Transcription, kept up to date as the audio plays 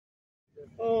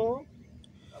Oo.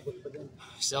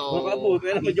 So,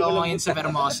 dito ako ngayon sa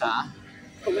Vermosa.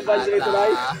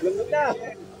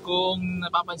 Kung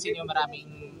napapansin nyo, maraming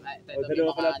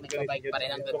mga nagbabike pa rin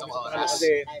ang gantong oras.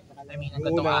 I mean, ang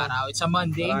gantong araw. It's a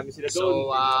Monday. So,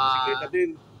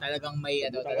 talagang may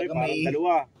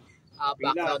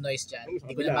background noise dyan.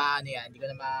 Hindi ko na maano yan. Hindi ko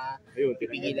na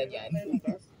mapipigilan yan.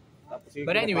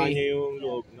 But anyway,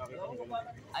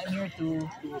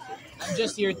 I'm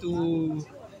just here to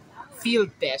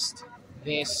field test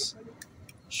this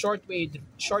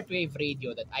shortwave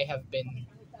radio that I have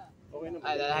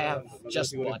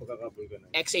just bought.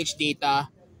 XHDATA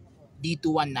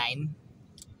D-219.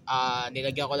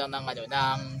 Nilagyan ko lang ng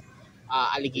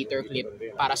alligator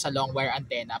clip para sa long wire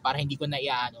antenna para hindi ko na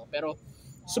iaano. Pero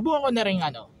subukan ko na rin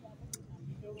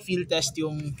field test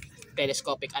yung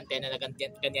telescopic antenna na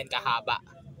ganyan kahaba.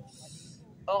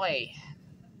 Okay.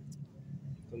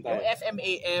 Yung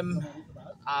FM/AM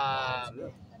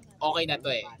okay na to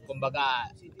eh. Kumbaga,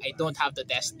 I don't have to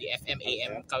test the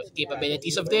FM/AM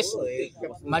capabilities of this.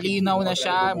 Malinaw na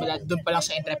siya. Doon pa lang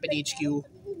sa Intrepid HQ.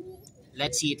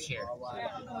 Let's see it here.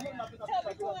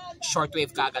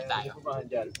 Shortwave kagad tayo.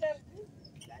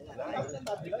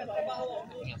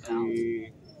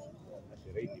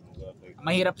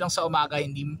 Mahirap lang sa umaga,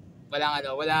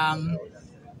 walang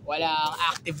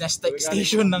active na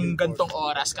station ng gantong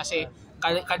oras kasi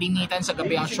kalimitan sa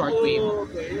gabi ang shortwave.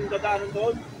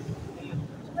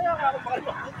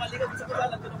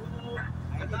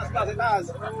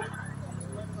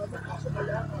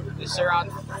 It's around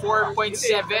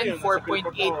 4.7,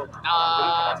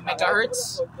 4.8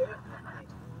 megahertz.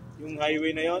 Yung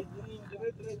highway na yon.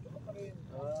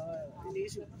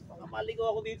 Maligo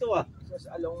ako dito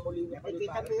along muli na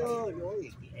kita mo yun.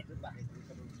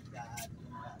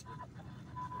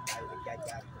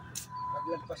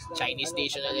 Chinese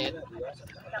station ulit.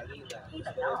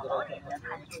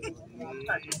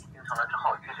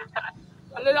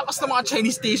 Ang lalakas ng mga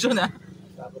Chinese station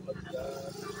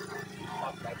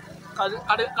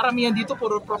Karamihan dito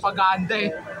puro propaganda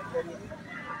eh.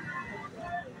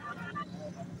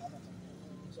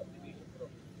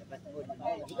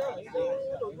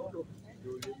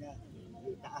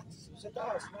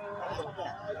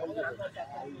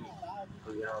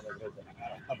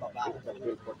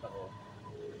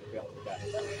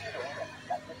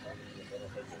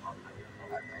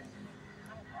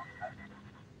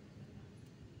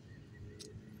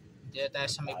 Dito tayo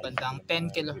sa may bandang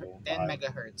 10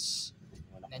 megahertz.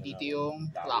 Nandito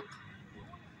yung clock.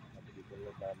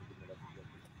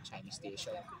 Chinese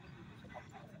station.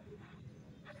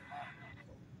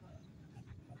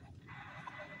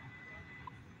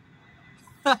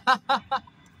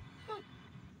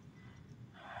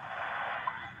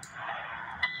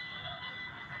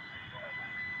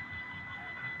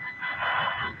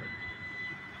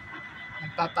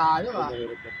 Nagtatalo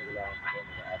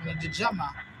medyo jam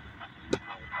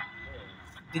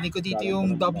Dinig ko dito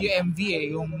yung WMV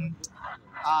yung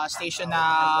station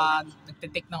na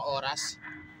nagtitik ng oras.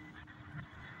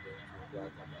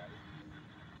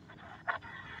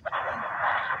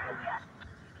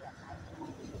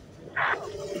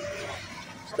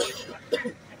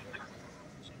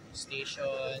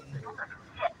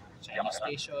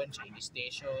 Chinese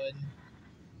station.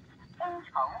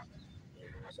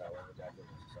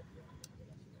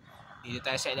 Dito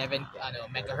tayo sa 11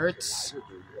 megahertz.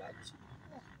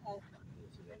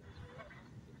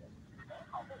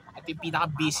 At yung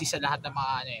pinaka-busy sa lahat ng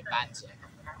mga bands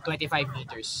 25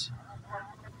 meters.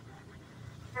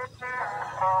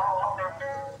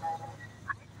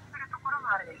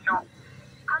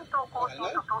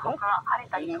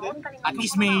 At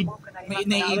least may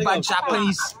naiiba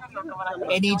Japanese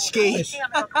NHK.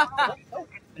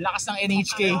 Lakas ng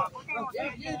NHK.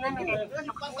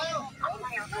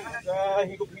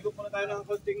 Higop-higop muna tayo ng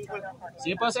konting.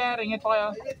 Sige po sir, ingat po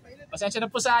kayo. Pasensya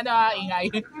na po sa ingay.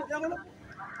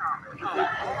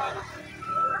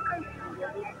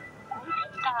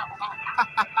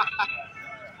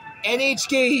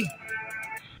 NHK.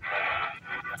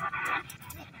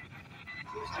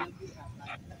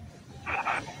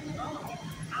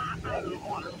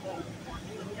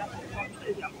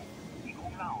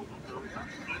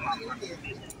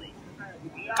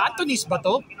 Cantonese ba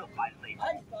to?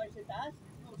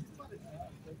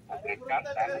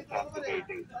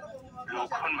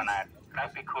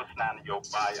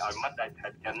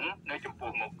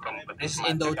 This is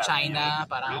Indochina,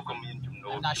 parang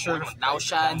I'm not sure if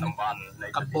Laotian,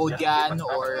 Cambodian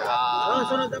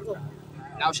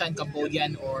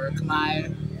or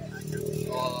Khmer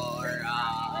or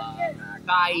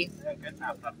Thai.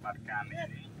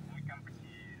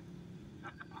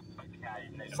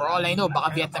 For all I know,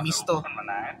 baka Vietnamese to.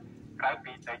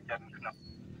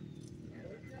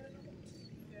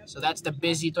 So that's the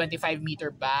busy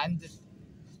 25-meter band.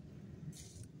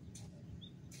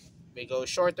 We go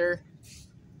shorter.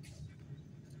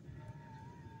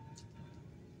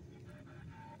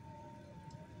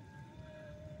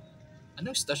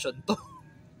 Anong stasyon to?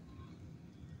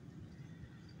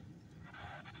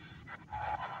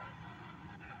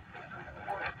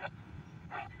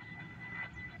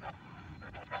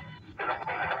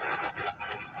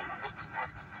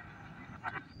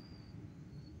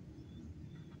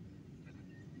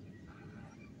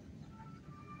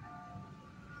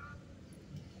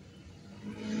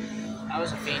 That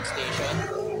was a faint station.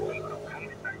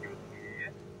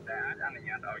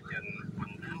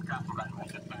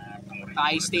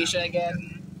 Thai station again.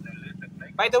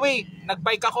 By the way,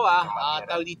 nagbike ako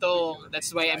tawag dito,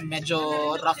 that's why I'm medyo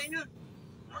rough.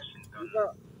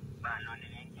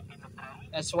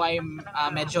 That's why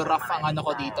medyo rough ang ano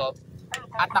ko dito.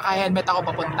 At naka-helmet ako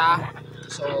papunta.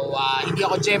 So, hindi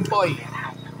ako Jempoy.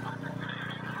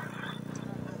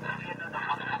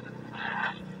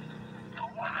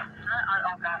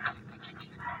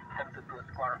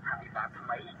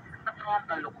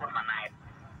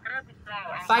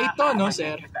 Thai to, no,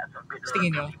 sir?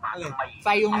 Tingin nyo?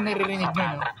 Thai yung naririnig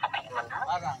nyo, no?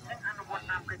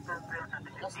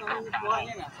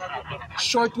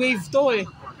 Shortwave to, eh.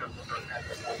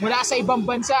 Mula sa ibang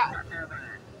bansa.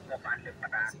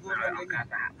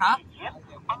 Ha?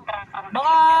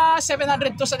 Mga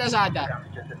 700 to sa Lazada.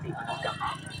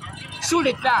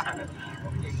 Sulit na.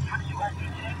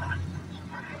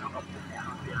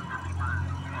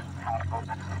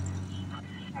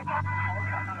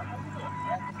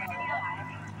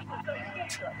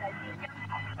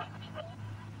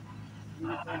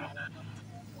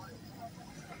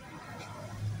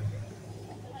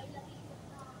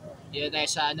 Dito tayo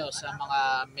sa sa mga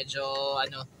medyo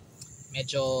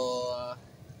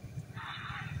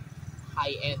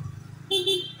high end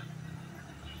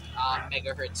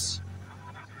megahertz.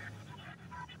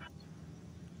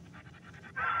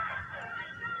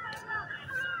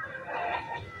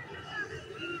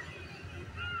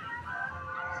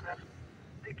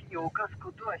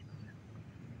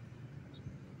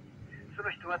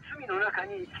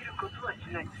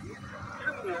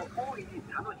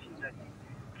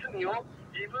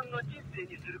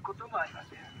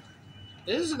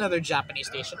 This is another Japanese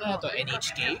station. Ano to,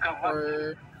 NHK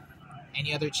or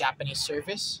any other Japanese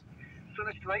service?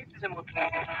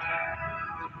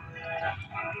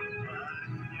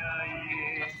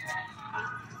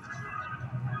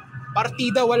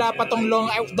 Partida, wala pa tong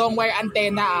long wire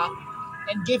antenna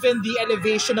and given the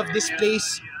elevation of this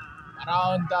place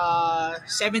around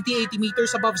 70-80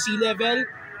 meters above sea level,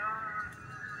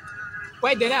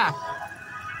 pwede na.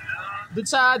 Doon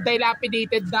sa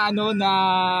dilapidated na na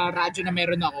radyo na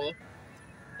meron ako,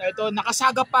 ito,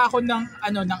 nakasagap pa ako ng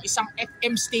ng isang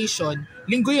FM station.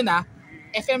 Linggo yun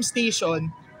FM station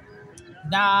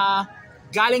na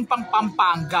galing pang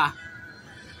Pampanga.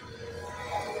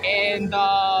 And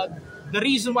the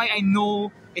reason why I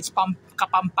know it's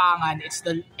Kapampangan, it's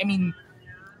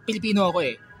Filipino ako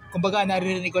eh. Kumbaga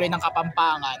naririnig ko rin ng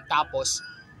Kapampangan. Tapos,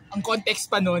 ang context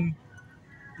pa nun,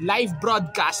 live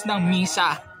broadcast ng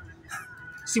misa.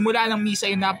 Simula ng misa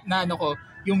yung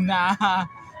yung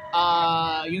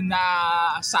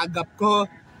sagap ko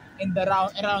in the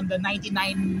around the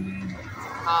 99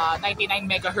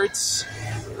 megahertz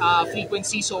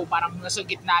frequency, so parang nasa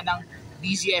gitna ng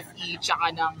DZFE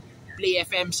tsaka ng Play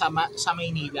FM sa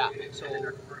Maynila. So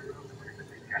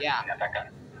yeah.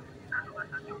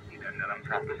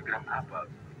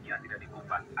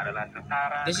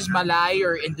 This is Malay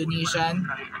or Indonesian.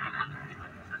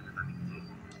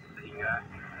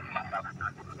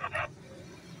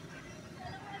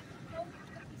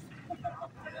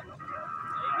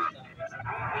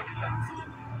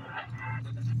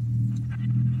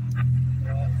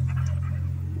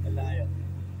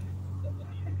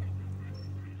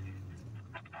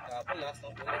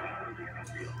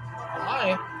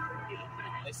 Okay.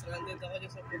 Stranded ako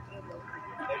dyan sa putra mo.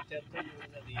 5:30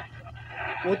 yung nandito.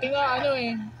 Buti nga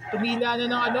tumila na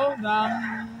ng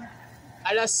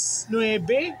alas 9,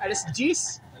 alas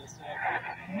 10.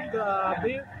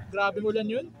 Grabe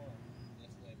ulan yun.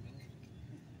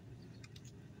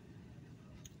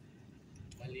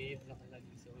 Maliit na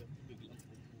lagi sa biglang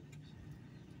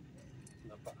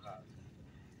napaka.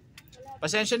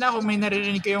 Pasensya na kung may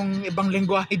naririnig kayong ibang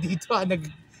lengguwahe dito.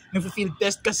 Nag-field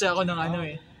test kasi ako ng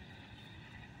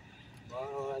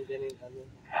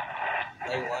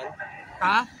Taiwan?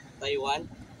 Ha? Taiwan?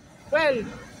 Well,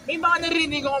 may mga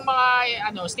narinig akong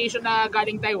mga station na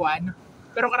galing Taiwan,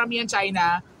 pero karamihan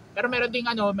China. Pero meron ding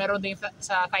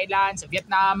sa Thailand, sa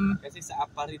Vietnam. Kasi sa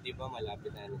Apari, di ba,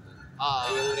 malapit na ano doon.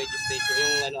 Yung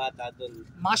registration, yung ata doon.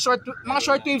 Mga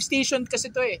shortwave station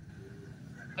kasi to eh.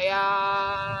 Kaya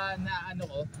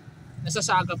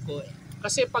nasasagap ko eh.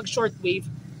 Kasi pag shortwave,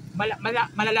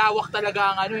 malalawak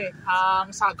talaga ang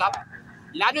sagap.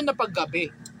 Lalo na paggabi.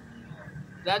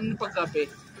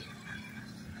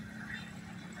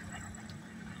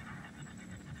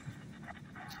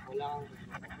 Wala kang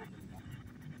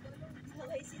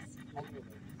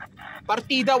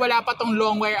partida, wala pa tong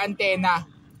long wire antenna.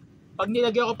 Pag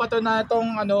nilagyan ko pa to na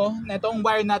itong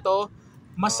wire na to,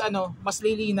 mas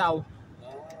lilinaw.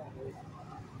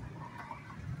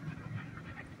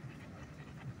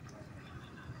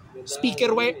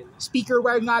 Speaker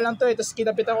wire nga lang to eh, tapos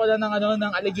kinapitan ko lang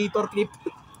ng alligator clip.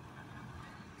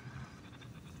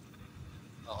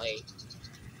 Okay.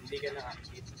 Hindi ka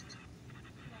nakakit.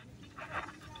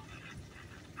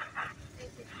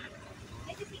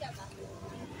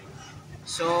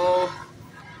 So,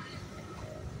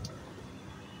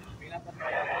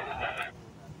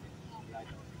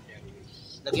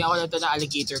 lagyan ko lang ito na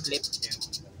alligator clip.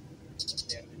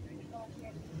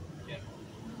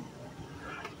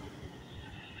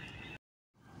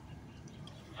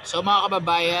 So mga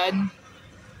kababayan,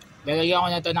 lalagyan ko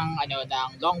na ito ng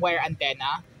long wire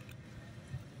antenna.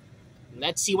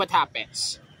 Let's see what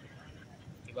happens.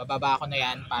 Ibababa ko na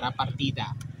yan para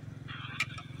partida.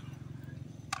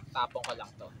 Tapong ko lang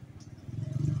to.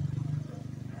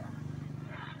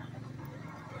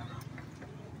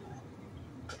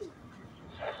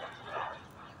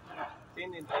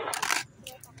 Ganyan.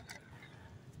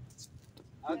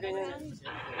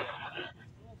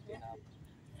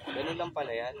 Ganun lang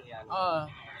pala yan.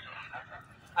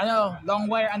 Long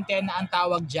wire antenna ang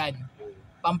tawag dyan.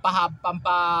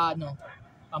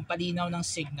 Pampalinaw ng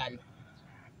signal.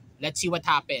 Let's see what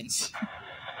happens.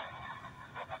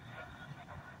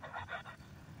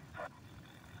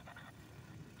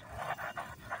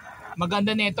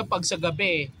 Maganda nito pag sa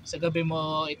gabi. Sa gabi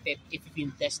mo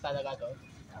i-field test talaga to.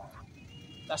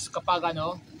 Tapos kapag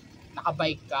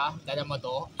nakabike ka, dala mo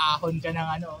to, ahon ka ng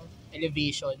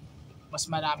elevation, mas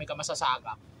marami ka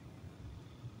masasagap.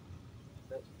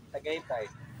 Tagaytay.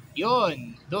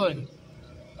 Yun, doon.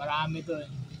 Marami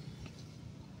doon.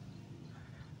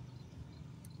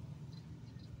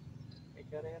 May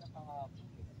karera ka nga.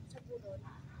 Sa Buron.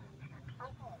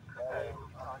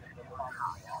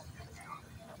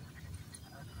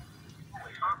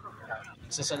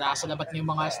 Sasalabat niyo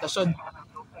yung mga estasyon.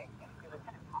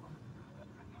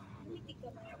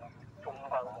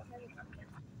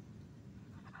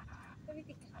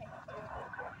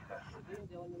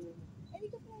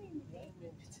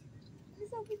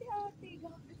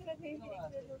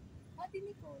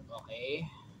 Okay.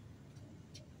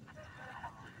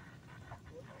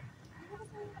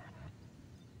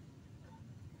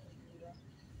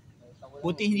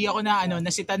 Buti hindi ako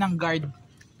nasita ng guard.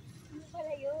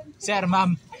 Sir,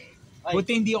 ma'am.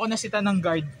 Buti hindi ako nasita ng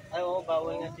guard. Ay, oo,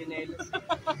 bawal nga chinelos.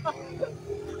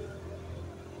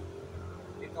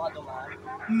 Dito ka dumaan?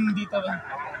 Dito ba?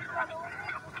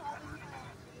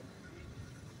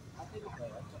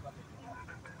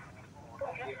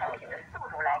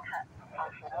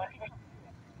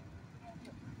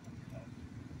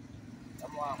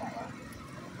 Kamukha ko ba?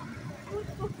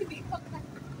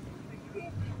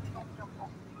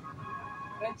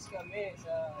 Friends kami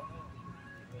sa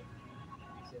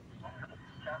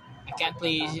I can't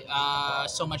play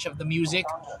so much of the music.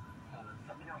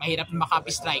 Mahirap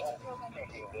maka-copy strike.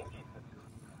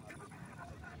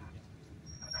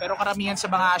 Pero karamihan sa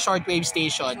mga shortwave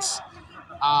stations,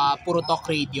 puro talk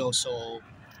radio, so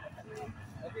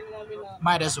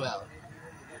might as well.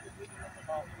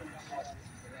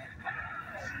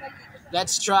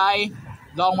 Let's try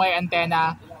long wire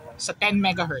antenna sa 10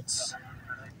 megahertz.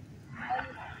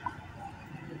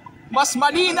 Mas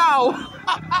malinaw!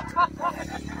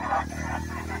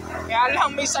 Kaya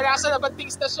lang may salabat ting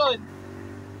stasyon.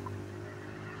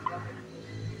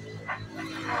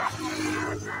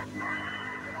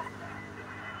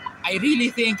 I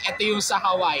really think ito yung sa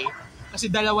Hawaii. Kasi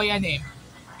dalawa yan eh.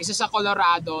 Isa sa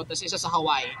Colorado, tapos isa sa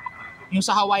Hawaii. Yung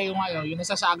sa Hawaii yung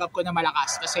nasasagap ko na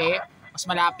malakas kasi mas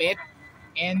malapit.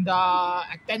 And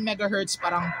at 10 megahertz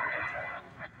parang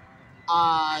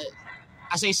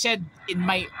as I said in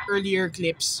my earlier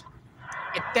clips,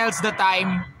 it tells the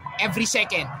time every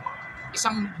second.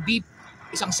 Isang beep,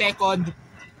 isang second,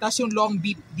 tapos yung long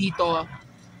beep dito,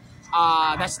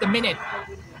 that's the minute.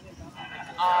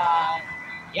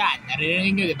 Yan,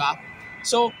 naririnig nyo, di ba?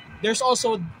 So, there's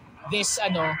also this,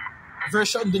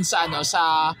 version dun sa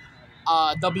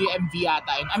WMV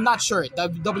yata. And I'm not sure,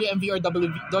 WMV or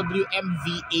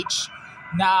WMVH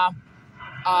na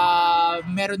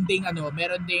meron ding at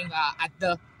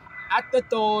the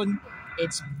tone,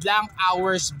 it's blank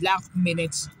hours, blank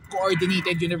minutes,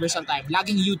 coordinated universal time.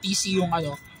 Laging UTC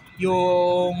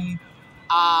yung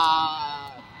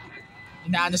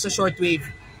inaano sa shortwave.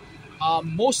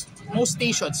 Most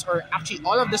stations, or actually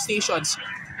all of the stations,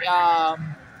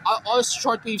 all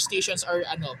shortwave stations are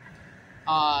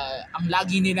ang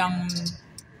lagi nilang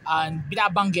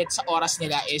binabanggit sa oras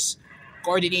nila is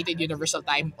coordinated universal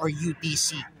time or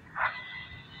UTC.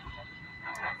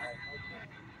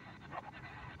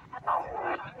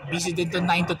 Busy din to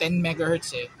 9 to 10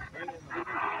 megahertz eh.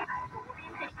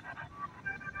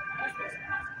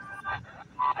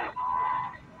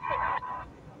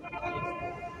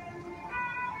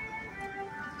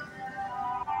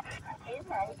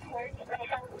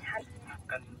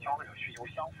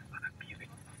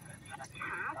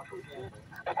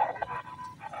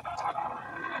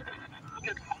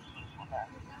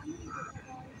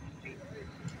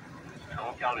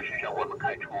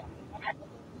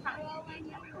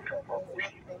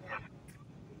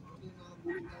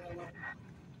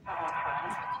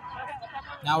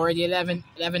 Now we're at the 11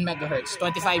 megahertz,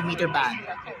 25 meter band.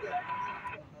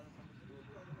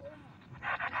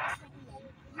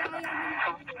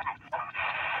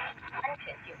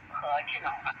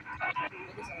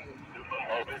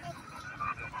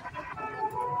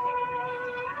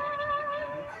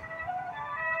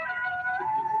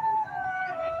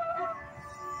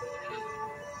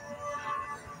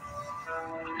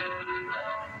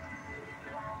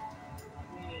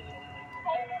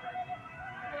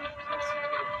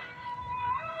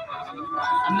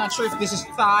 I'm not sure if this is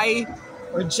Thai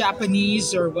or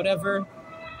Japanese or whatever.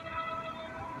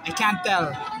 I can't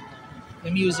tell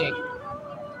the music.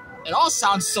 It all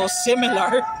sounds so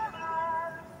similar,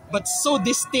 but so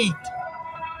distinct.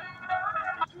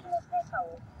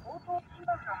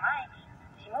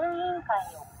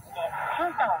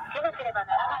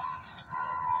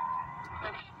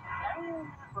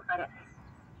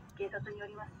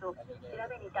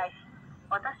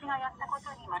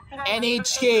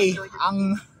 NHK,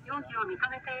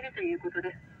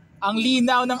 ang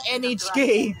linaw ng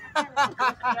NHK.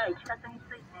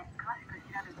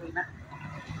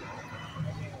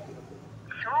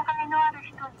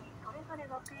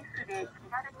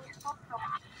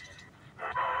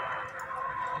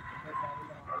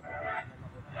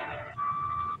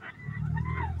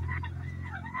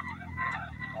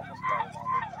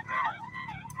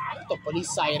 Ito,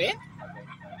 police siren?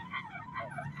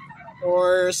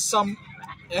 Or some,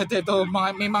 ito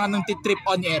may mga nang titrip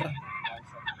on air.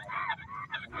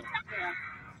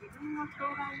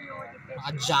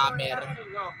 Mga jammer.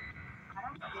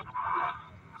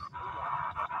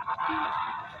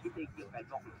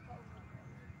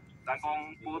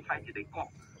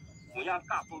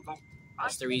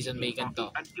 That's the reason may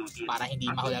ganito. Para hindi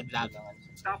mahulaglag.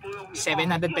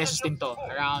 700 pesos din to.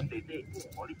 Around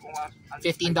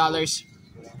 $15.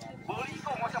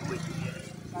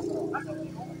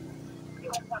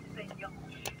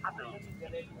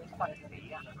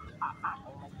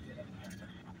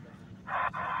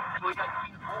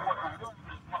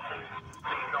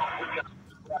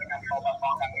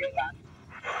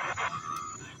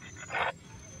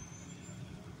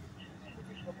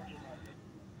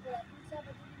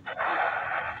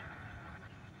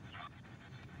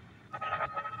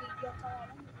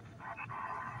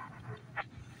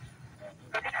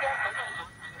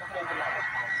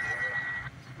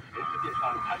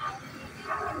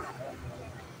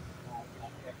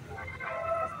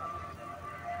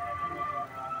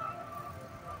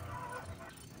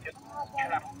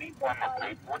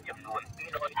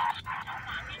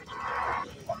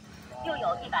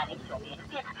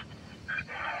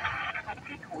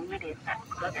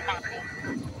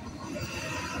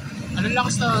 Ano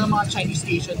lakas na mga Chinese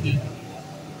station dito?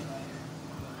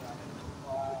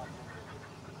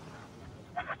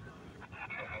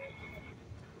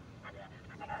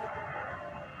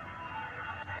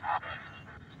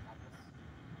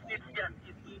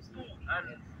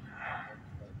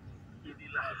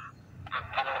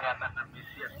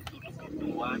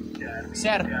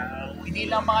 Sir, hindi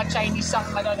lang mga Chinese ang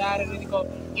narinig ko,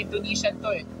 Indonesian to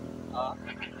eh.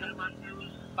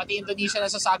 Pati Indonesia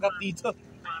na sasagap dito.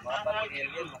 Pati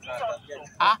alien, masagap yan.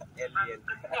 Ha? Alien.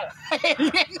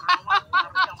 Alien.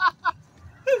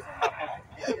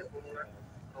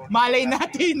 Malay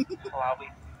natin.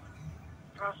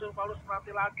 Kaso kalau seperti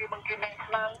lagi mengkirim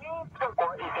langit.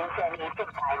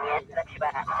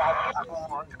 Aku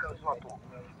mohon segala sesuatu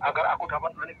agar aku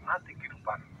dapat menikmati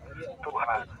kehidupan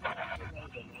Tuhan.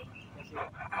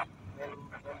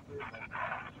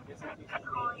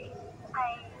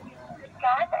 Thầy thích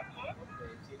cá đã chết.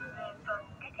 Vâng,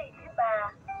 cái cây thứ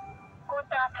ba. Cô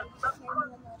ta thật bất khuân,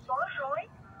 bối rối.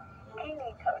 Khi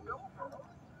người thợ đúng vũ,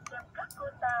 làm cất cô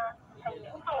ta thành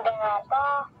những viên đà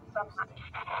to và mạnh.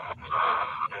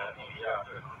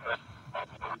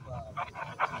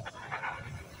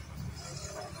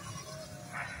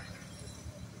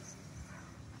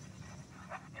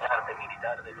 El arte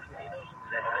militar de los chinos,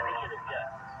 la estrategia nuclear,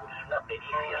 una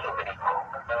pericia sobre el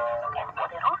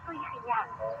Poderoso y genial.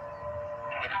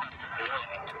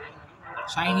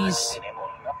 Chinese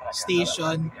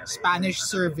station, Spanish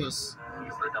service.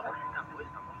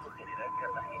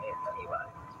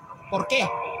 ¿Por qué?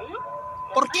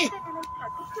 ¿Por qué?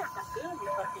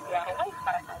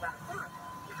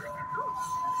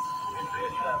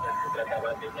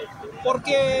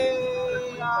 Porque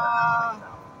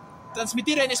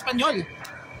transmitir en español.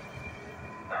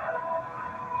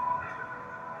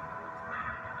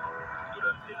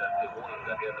 Durante la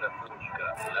Segunda Guerra Púnica,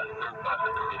 las tropas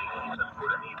religiosas por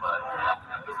animales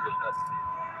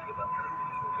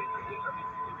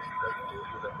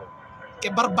 ¡Qué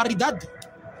barbaridad!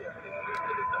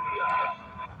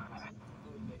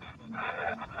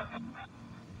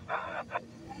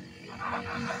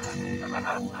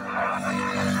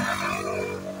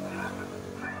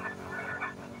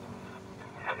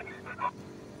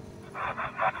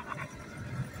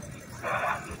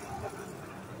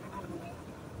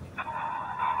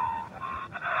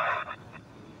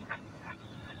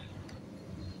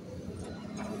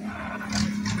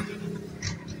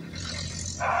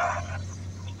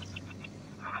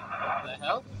 The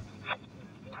hell?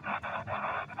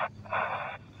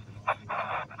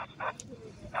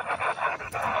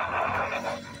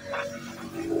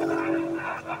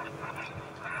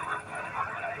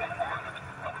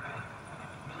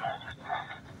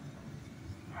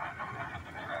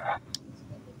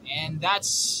 And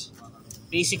that's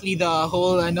basically the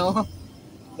whole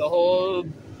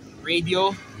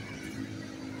radio.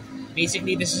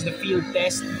 Basically, this is the field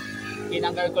test.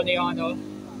 Tinanggal ko na yung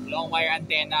long wire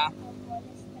antenna.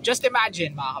 Just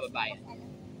imagine, mga kababayan.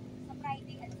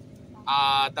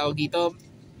 Tawag dito,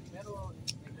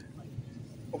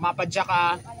 pumapadya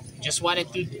ka, just wanted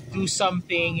to do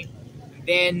something,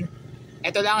 then,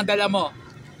 eto lang ang dala mo.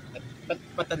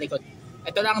 Ba't talikod?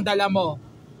 Eto lang ang dala mo.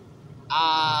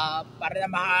 Para na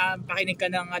makapakinig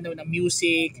ka ng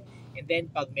music, and then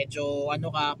pag medyo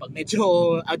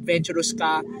adventurous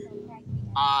ka,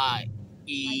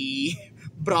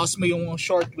 i-browse mo yung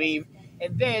shortwave,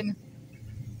 and then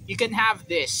you can have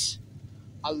this,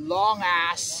 a long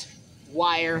ass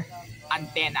wire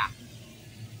antenna.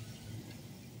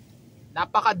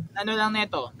 Napaka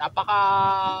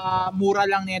mura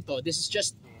lang nito. This is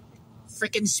just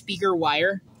freaking speaker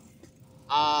wire.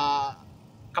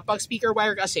 Kapag speaker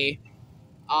wire kasi,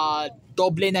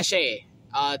 doble na siya eh.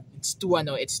 It's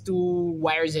two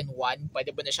wires in one.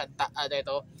 Pwede mo na siyang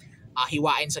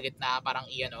hiwain sa gitna, parang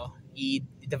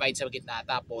i-divide sa gitna.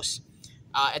 Tapos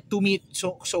at 2 meters,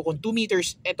 so kung 2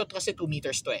 meters, eto kasi 2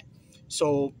 meters to eh.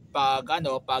 So pag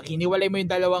hiniwalay mo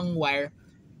yung dalawang wire,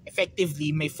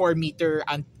 effectively may 4 meter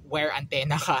wire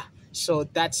antenna ka. So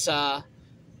that's a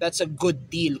good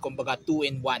deal, kumbaga 2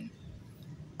 in 1.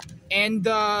 And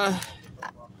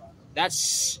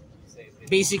that's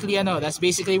basically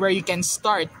where you can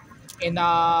start in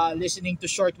listening to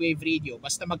shortwave radio.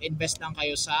 Basta mag-invest lang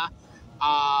kayo sa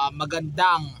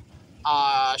magandang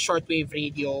shortwave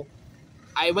radio.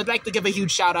 I would like to give a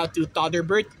huge shout out to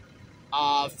Todderbert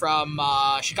from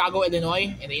Chicago,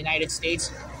 Illinois, in the United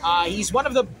States. He's one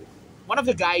of the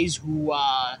guys who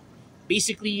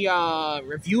basically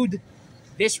reviewed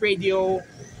this radio,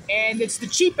 and it's the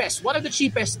cheapest, one of the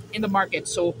cheapest in the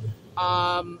market. So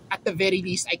at the very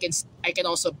least, I can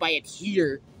also buy it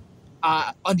here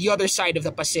on the other side of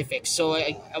the Pacific. So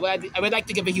I would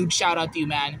like to give a huge shout out to you,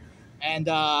 man,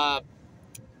 and have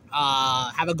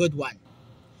a good one.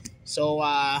 So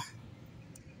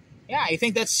yeah, I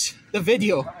think that's the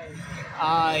video.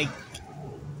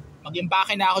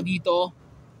 Mag-impake na ako dito.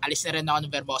 Alis na rin ako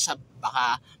ng Vermosa.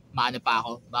 Baka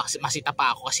masita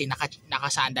pa ako kasi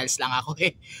naka-sandals lang ako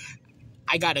eh.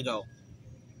 I gotta go.